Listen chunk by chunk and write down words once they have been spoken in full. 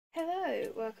Hello,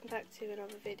 welcome back to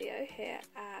another video here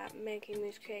at Maggie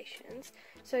Moose Creations.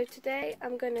 So today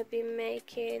I'm going to be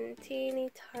making teeny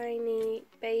tiny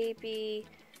baby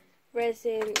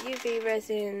resin, UV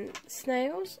resin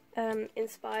snails,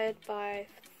 inspired by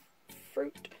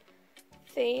fruit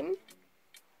theme.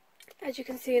 As you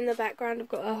can see in the background, I've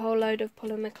got a whole load of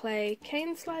polymer clay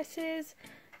cane slices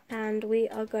and we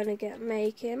are going to get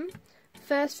making.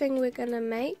 First thing we're going to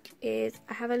make is,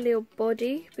 I have a little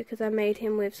body because I made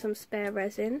him with some spare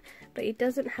resin, but he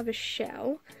doesn't have a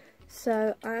shell.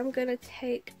 So I'm going to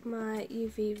take my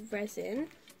UV resin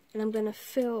and I'm going to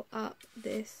fill up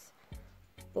this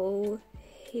ball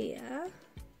here.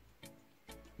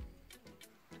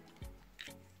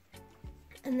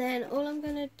 And then all I'm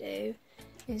going to do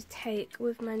is take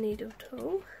with my needle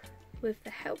tool, with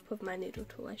the help of my needle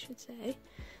tool I should say,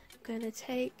 I'm going to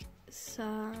take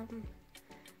some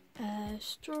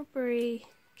strawberry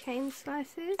cane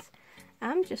slices.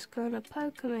 I'm just going to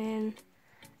poke them in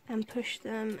and push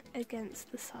them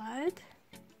against the side.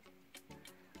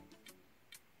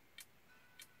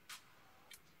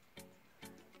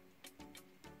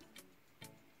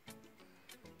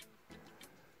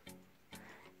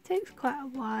 It takes quite a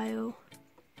while.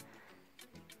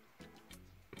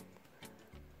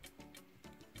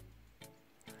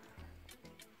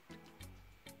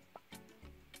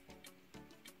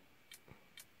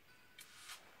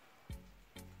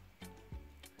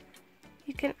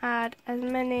 You can add as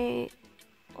many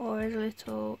or as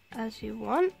little as you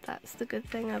want, that's the good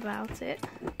thing about it.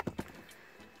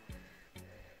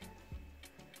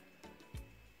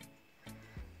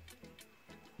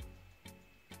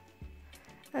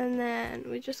 And then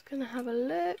we're just going to have a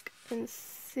look and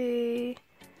see,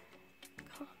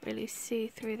 can't really see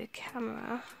through the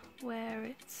camera where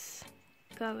it's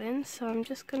going, so I'm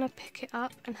just going to pick it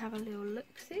up and have a little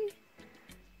look-see.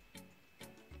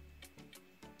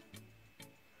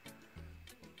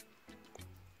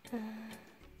 And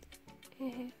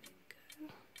here we go.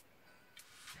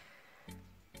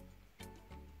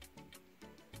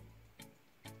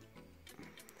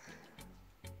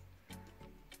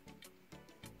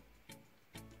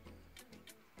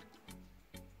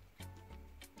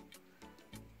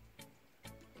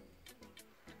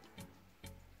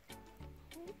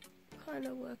 Kind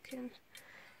of working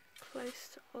close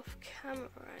to off camera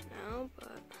right now,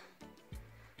 but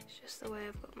it's just the way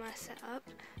I've got my setup.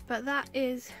 But that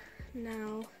is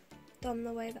now done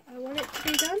the way that I want it to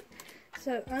be done.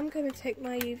 So I'm going to take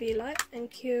my UV light and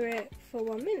cure it for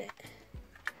 1 minute.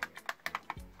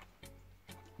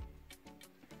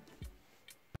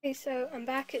 Okay, so I'm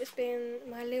back.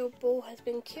 My little ball has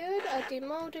been cured. I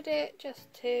demolded it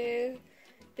just to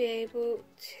be able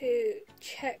to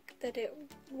check that it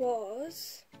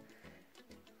was,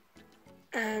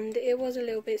 and it was a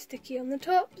little bit sticky on the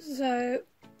top, so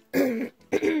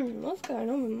what's going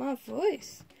on with my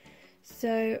voice?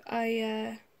 So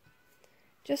I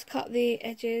just cut the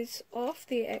edges off,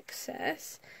 the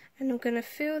excess, and I'm going to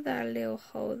fill that little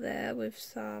hole there with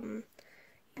some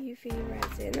UV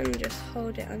resin and just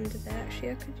hold it under there.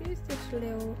 Actually I could use this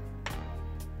little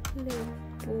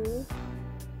ball.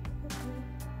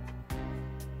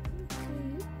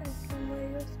 Okay, back in where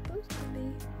you're supposed to be.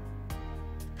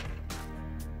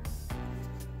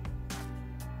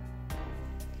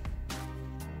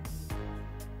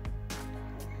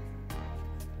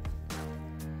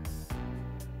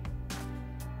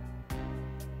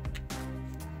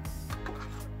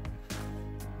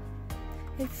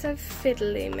 It's so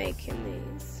fiddly making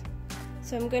these,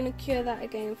 so I'm going to cure that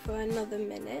again for another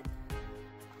minute.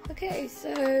 Okay,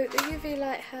 so the UV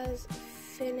light has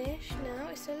finished now.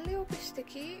 It's a little bit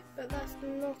sticky, but that's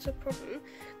not a problem,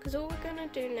 because all we're going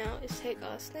to do now is take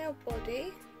our snail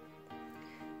body.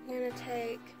 We're going to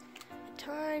take a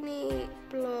tiny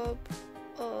blob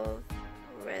of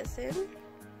resin.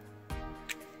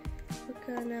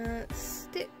 We're going to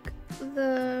stick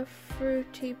the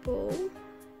fruity ball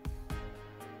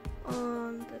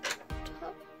on the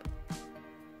top,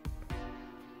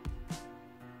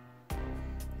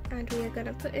 and we are going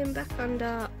to put him back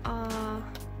under our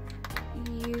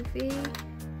UV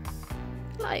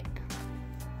light,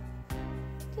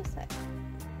 just like that.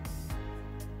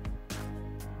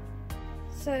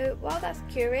 So while that's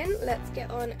curing, let's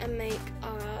get on and make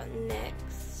our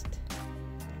next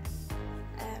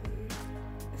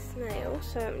snail.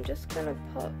 So I'm just going to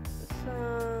put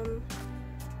some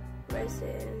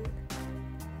resin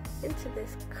into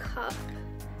this cup,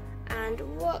 and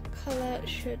what colour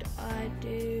should I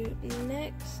do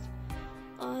next?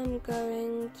 I'm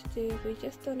going to do, we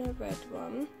just done a red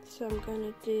one, so I'm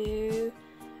going to do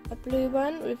a blue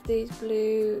one with these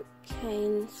blue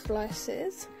cane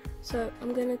slices. So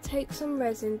I'm going to take some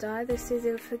resin dye. This is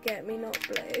in Forget Me Not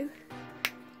Blue.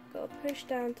 Got to push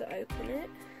down to open it.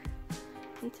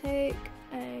 And take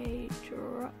a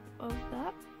drop of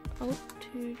that. Oh,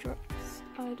 2 drops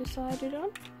I decided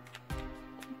on.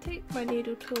 And take my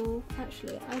needle tool.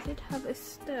 Actually, I did have a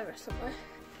stirrer somewhere.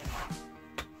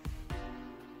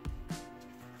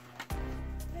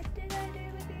 What did I do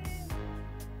with you?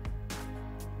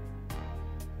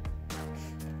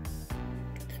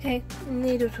 Okay,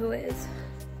 needle tool is.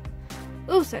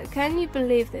 Also, can you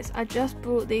believe this? I just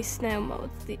bought these snail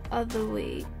molds the other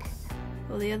week,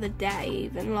 or the other day,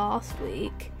 even last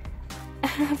week,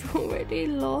 and I've already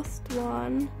lost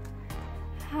one.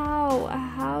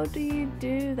 How do you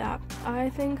do that? I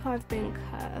think I've been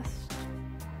cursed,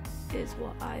 is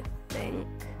what I think,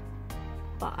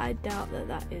 but I doubt that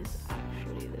that is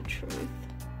actually the truth.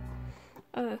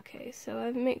 Okay, so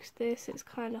I've mixed this. It's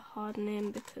kind of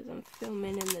hardening because I'm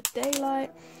filming in the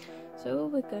daylight. So all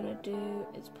we're gonna do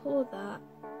is pour that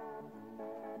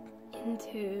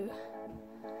into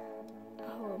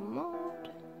our mold.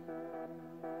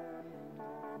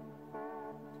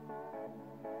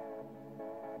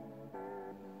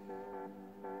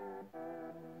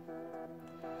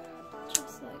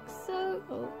 Just like so.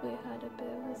 Oh, we had a bit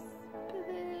of a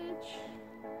spillage.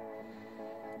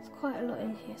 There's quite a lot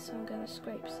in here, so I'm going to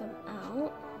scrape some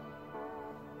out.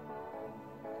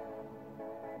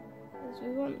 Because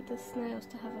we want the snails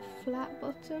to have a flat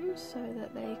bottom so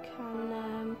that they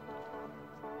can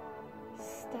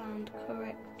stand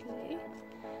correctly.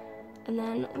 And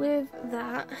then with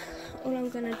that, all I'm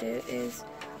going to do is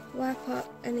wipe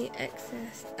up any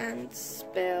excess and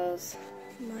spills.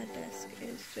 My desk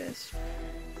is just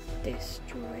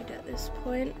destroyed at this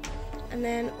point. And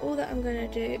then all that I'm going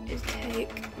to do is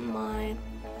take my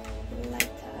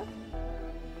lighter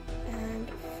and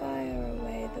fire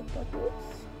away the bubbles.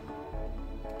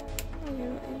 Oh, you're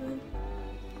not even.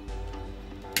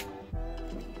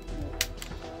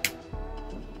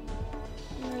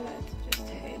 My lighter just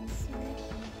hates me.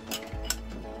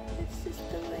 This is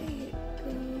the way it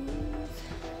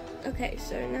goes. Okay,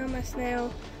 so now my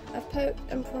snail, I've poked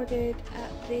and prodded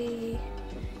at the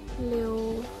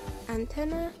little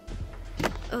antenna.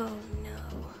 Oh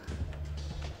no.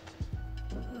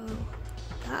 Oh,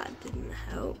 that didn't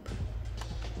help.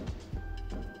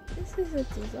 This is a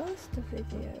disaster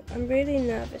video. I'm really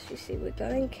nervous, you see, we're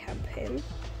going camping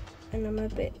and I'm a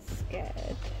bit scared.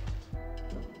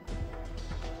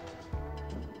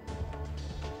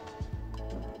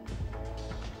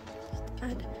 Just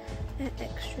add an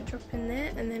extra drop in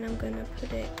there and then I'm going to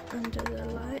put it under the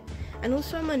light. And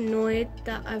also I'm annoyed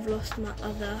that I've lost my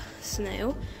other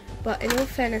snail. But in all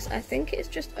fairness, I think it's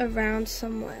just around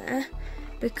somewhere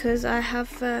because I have,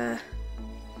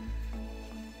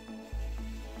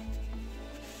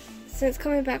 since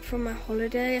coming back from my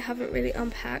holiday, I haven't really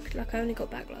unpacked, like I only got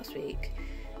back last week.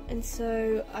 And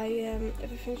so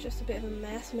everything's just a bit of a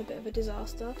mess and a bit of a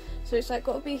disaster. So it's like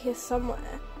got to be here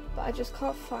somewhere, but I just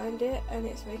can't find it and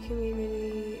it's making me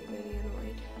really, really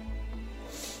annoyed.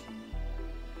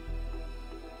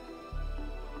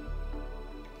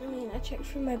 I mean, I checked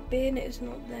through my bin, it's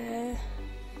not there.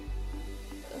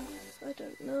 I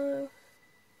don't know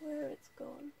where it's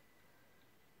gone.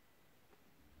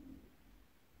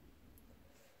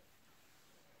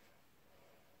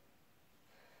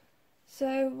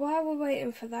 So while we're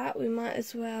waiting for that, we might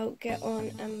as well get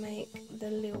on and make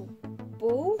the little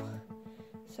ball.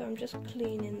 So I'm just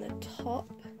cleaning the top.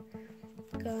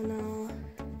 Gonna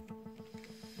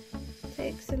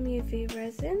take some UV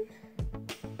resin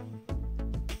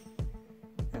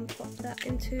and pop that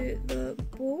into the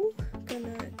ball.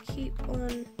 Gonna keep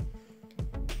on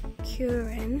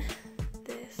curing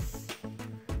this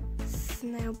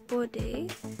snail body,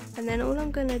 and then all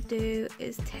I'm gonna do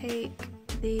is take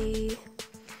the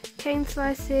cane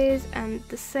slices and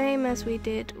the same as we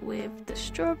did with the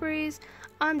strawberries,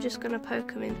 I'm just gonna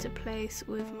poke them into place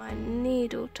with my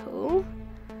needle tool.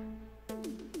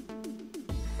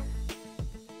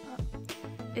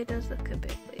 It does look a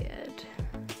bit weird.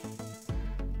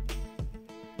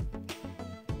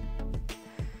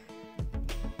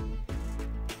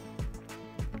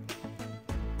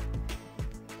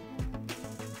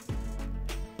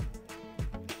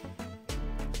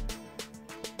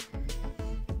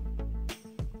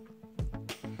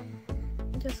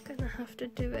 Just gonna have to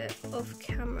do it off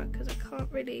camera because I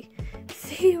can't really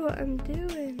see what I'm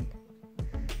doing.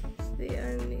 It's the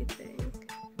only thing.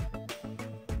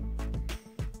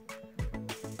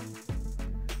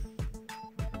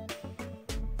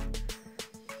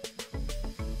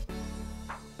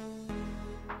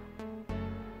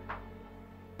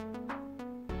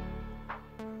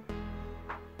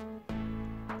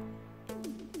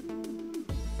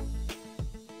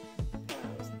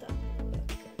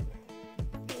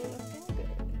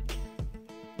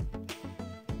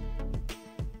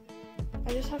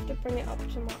 I just have to bring it up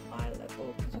to my eye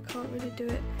level because I can't really do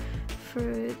it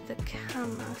through the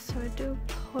camera, so I do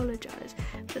apologise.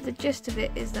 But the gist of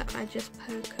it is that I just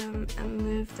poke them and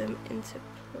move them into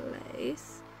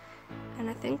place. And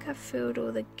I think I've filled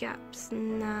all the gaps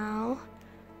now.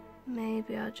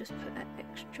 Maybe I'll just put an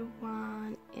extra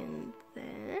one in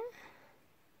there.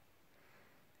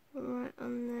 Right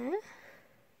on there.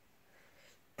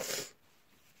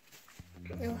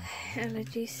 Oh,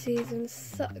 allergy season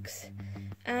sucks.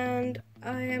 And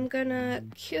I am gonna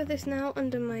cure this now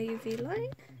under my UV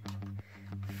light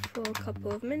for a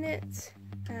couple of minutes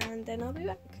and then I'll be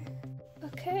back.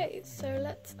 Okay, so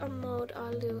let's unmold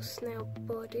our little snail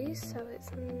body so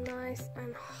it's nice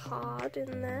and hard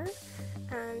in there.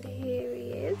 And here he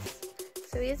is.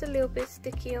 So he is a little bit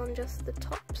sticky on just the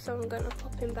top, so I'm gonna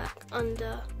pop him back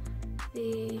under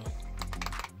the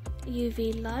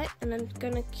UV light, and I'm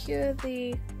gonna cure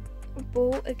the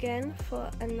ball again for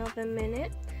another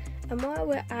minute. And while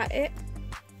we're at it,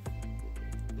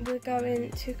 we're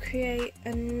going to create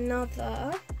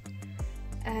another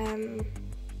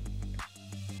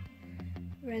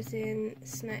resin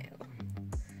snail.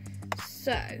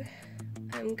 So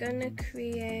I'm gonna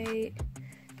get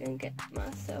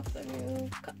myself a new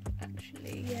cup.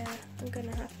 Actually, yeah, I'm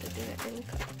gonna have to do it in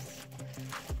cups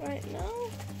right now.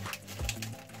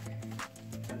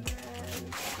 And then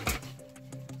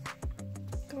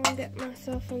gonna get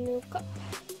myself a new cup.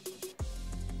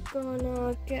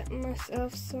 Gonna get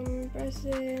myself some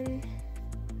resin.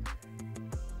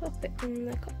 Pop it in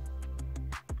the cup.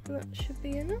 That should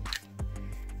be enough.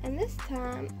 And this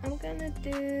time I'm gonna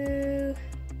do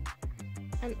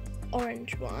an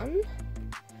orange one.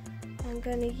 I'm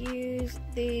gonna use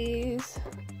these,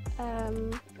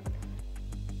 that's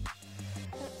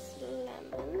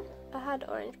lemon. I had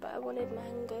orange but I wanted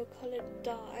mango coloured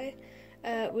dye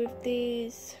with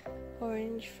these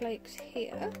orange flakes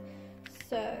here.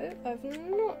 So I've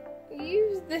not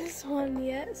used this one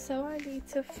yet, so I need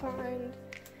to find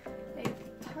a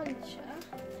puncher.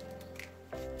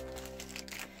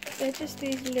 They're just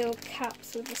these little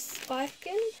caps with a spike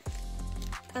in,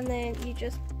 and then you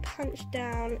just punch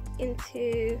down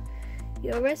into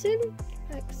your resin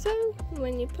like so.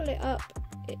 When you pull it up,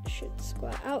 it should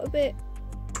squirt out a bit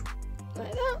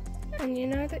like that, and you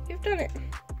know that you've done it.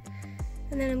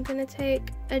 And then I'm going to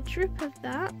take a drip of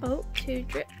that, 2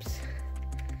 drips,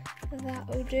 that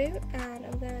will do, and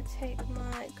I'm going to take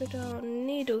my good old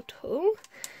needle tool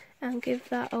and give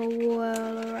that a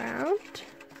whirl around.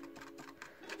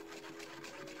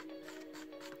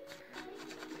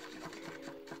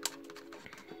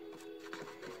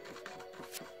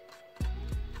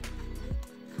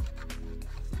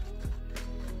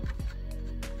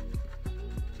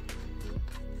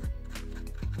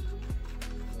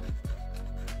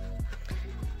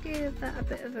 Give that a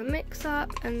bit of a mix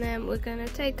up, and then we're going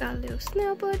to take our little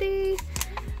snail body,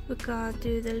 we're going to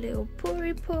do the little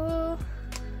poury pour.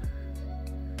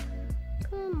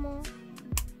 Come on,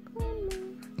 come on.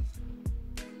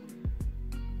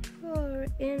 Pour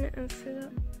it in and fill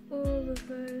up all of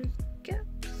those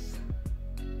gaps.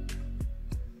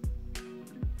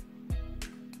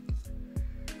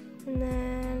 And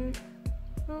then,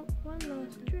 one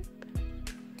last drip.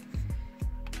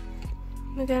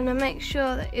 We're going to make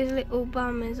sure that his little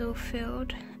bum is all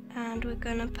filled, and we're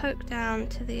going to poke down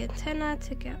to the antenna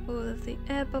to get all of the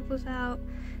air bubbles out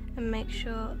and make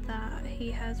sure that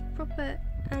he has proper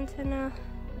antenna.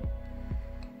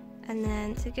 And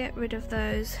then to get rid of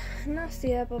those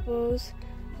nasty air bubbles,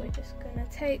 we're just going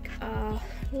to take our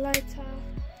lighter.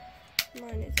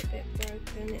 Mine is a bit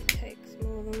broken, it takes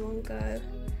more than one go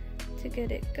to get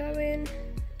it going.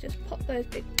 Just pop those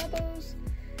big bubbles,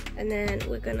 and then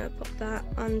we're going to pop that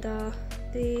under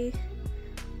the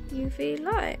UV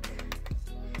light.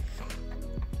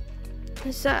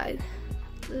 So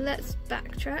let's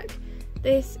backtrack.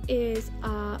 This is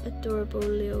our adorable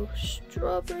little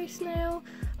strawberry snail.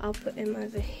 I'll put him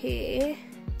over here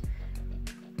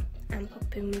and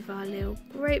pop him with our little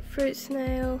grapefruit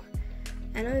snail.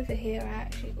 And over here I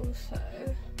actually also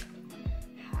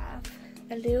have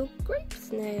a little grape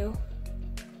snail.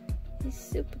 He's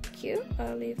super cute.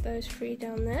 I'll leave those 3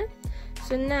 down there.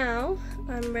 So now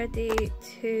I'm ready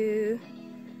to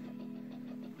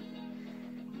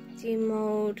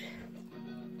demold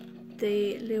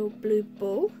the little blue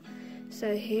ball.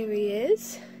 So here he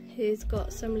is. He's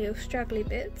got some little straggly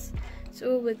bits.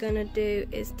 So all we're gonna do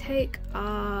is take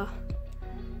our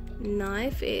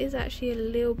knife. It is actually a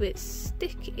little bit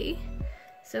sticky.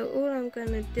 So all I'm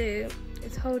gonna do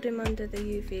is hold him under the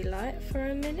UV light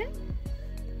for a minute.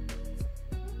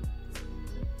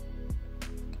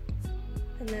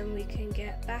 And then we can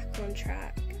get back on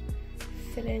track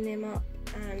filling him up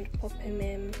and pop him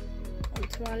in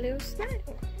onto our little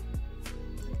snail.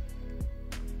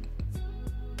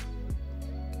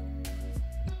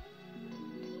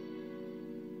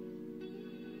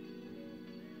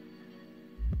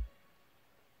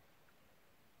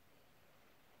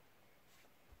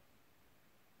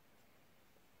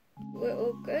 We're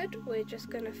all good. We're just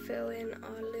going to fill in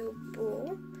our little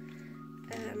ball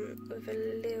with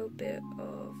a little bit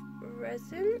of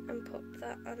resin and pop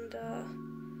that under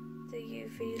the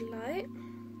UV light.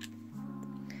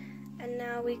 And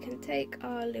now we can take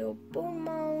our little ball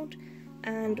mold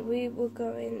and we will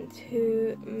going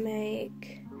to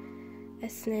make a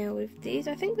snail with these.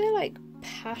 I think they're like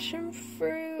passion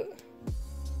fruit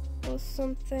or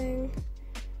something.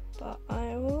 But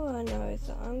all I know is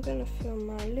that I'm going to fill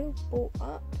my little ball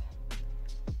up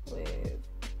with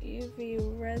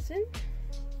UV resin.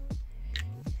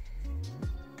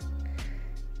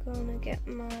 Gonna get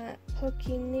my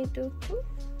pokey needle tool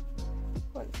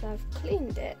once I've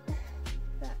cleaned it,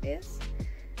 that is.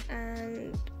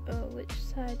 And which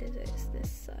side is it? It's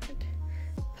this side.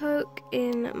 Poke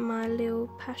in my little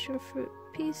passion fruit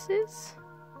pieces.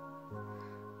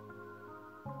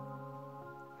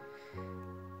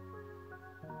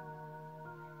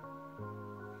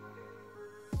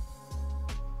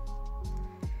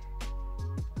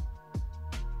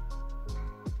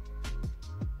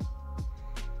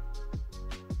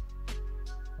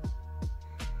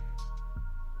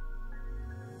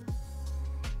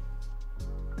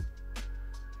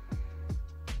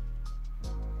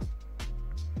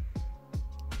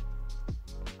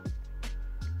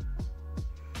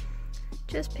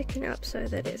 Just picking it up so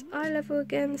that it's eye level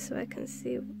again, so I can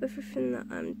see everything that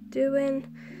I'm doing,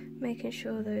 making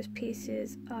sure those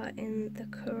pieces are in the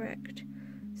correct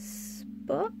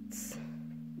spots,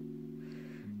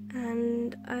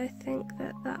 and I think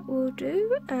that that will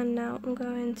do. And now I'm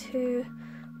going to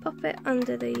pop it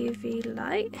under the UV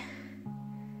light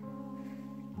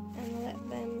and let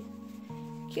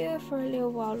them cure for a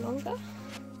little while longer.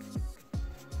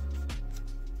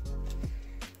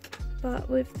 But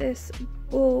with this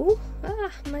ball,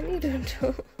 my needle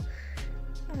tool,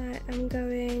 I am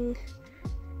going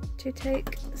to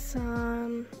take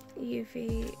some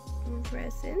UV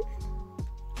resin,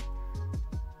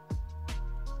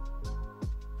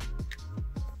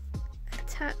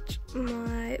 attach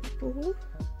my ball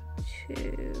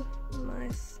to my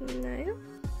snail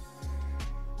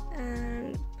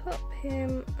and pop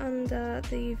him under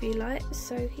the UV light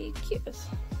so he cures.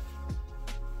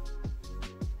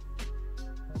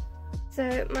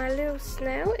 So my little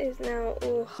snail is now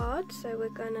all hard, so we're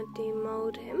going to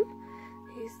demold him.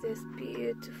 He's this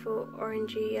beautiful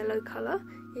orangey yellow colour.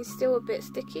 He's still a bit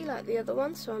sticky like the other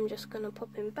one, so I'm just going to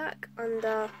pop him back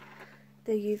under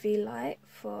the UV light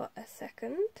for a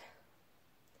second.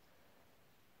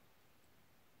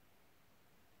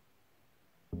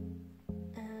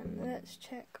 And let's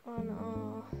check on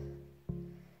our...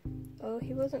 Oh,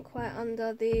 he wasn't quite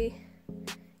under the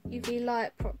UV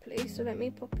light properly, so let me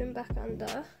pop him back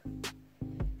under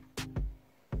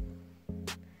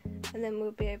and then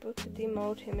we'll be able to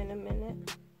demold him in a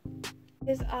minute.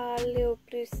 Here's our little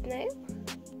blue snail.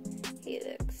 He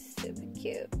looks super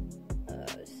cute,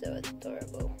 so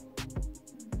adorable,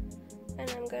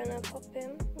 and I'm gonna pop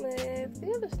him with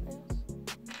the other snails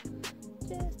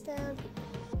just down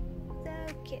here.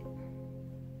 So cute.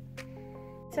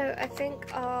 So I think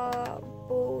our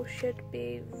ball should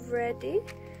be ready.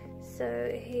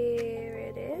 So here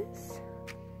it is.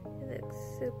 It looks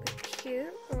super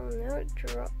cute. Oh no, it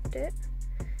dropped it.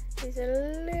 He's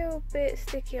a little bit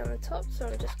sticky on the top, so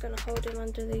I'm just going to hold him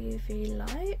under the UV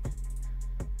light.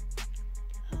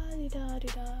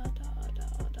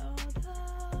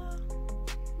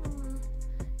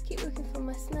 Keep looking for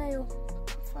my snail.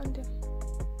 I can't find him.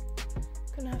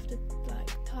 I'm gonna have to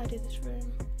like tidy this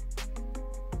room.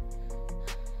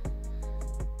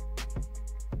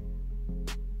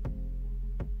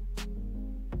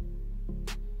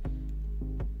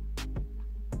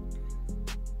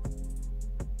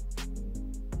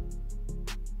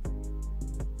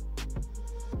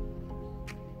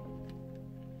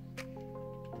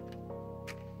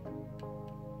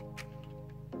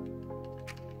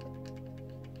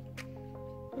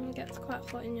 It gets quite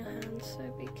hot in your hands,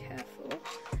 so be careful.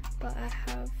 But I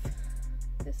have,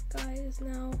 this guy is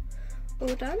now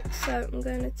all done, so I'm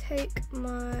going to take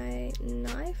my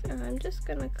knife and I'm just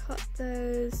going to cut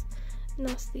those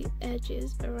nasty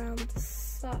edges around the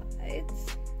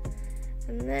sides,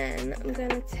 and then I'm going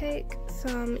to take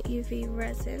some UV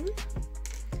resin,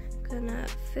 I'm going to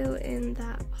fill in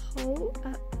that hole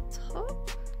at the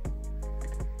top,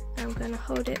 I'm going to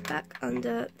hold it back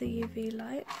under the UV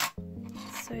light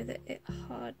so that it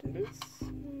hardens,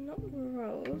 not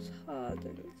rolls,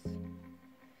 hardens.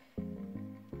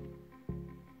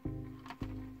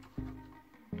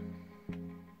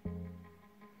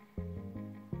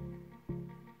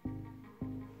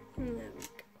 And there we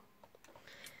go.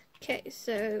 Okay,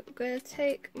 so I'm going to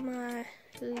take my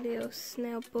little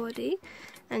snail body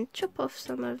and chop off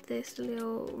some of this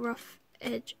little rough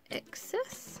edge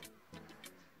excess.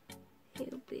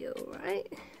 He'll be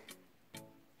alright.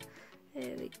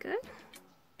 There we go.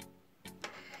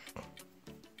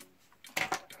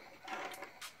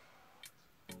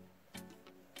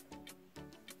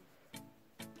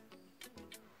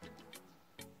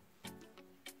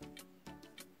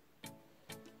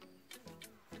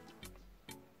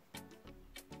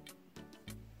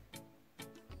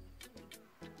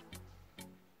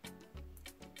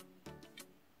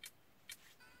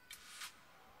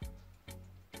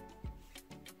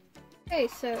 Okay,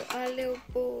 so our little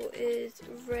ball is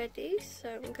ready, so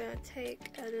I'm going to take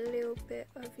a little bit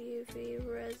of UV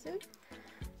resin.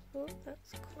 Oh,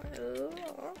 that's quite a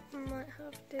lot. I might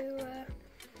have to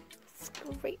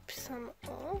scrape some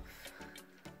off.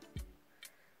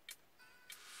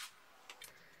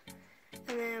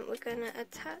 And then we're going to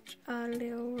attach our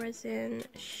little resin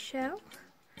shell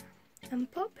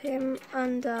and pop him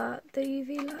under the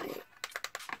UV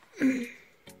light.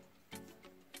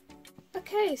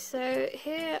 Okay, so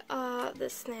here are the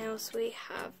snails we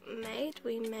have made.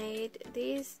 We made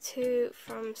these two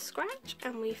from scratch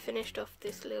and we finished off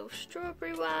this little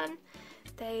strawberry one.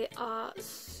 They are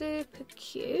super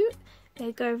cute.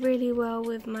 They go really well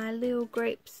with my little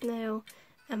grape snail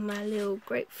and my little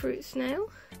grapefruit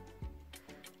snail.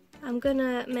 I'm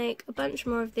gonna make a bunch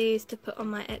more of these to put on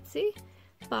my Etsy.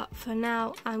 But for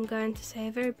now, I'm going to say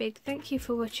a very big thank you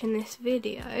for watching this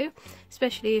video,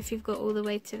 especially if you've got all the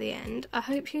way to the end. I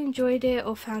hope you enjoyed it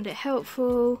or found it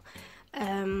helpful,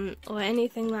 or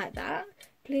anything like that.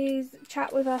 Please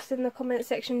chat with us in the comment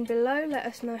section below, let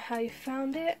us know how you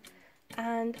found it,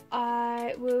 and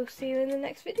I will see you in the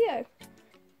next video.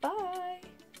 Bye!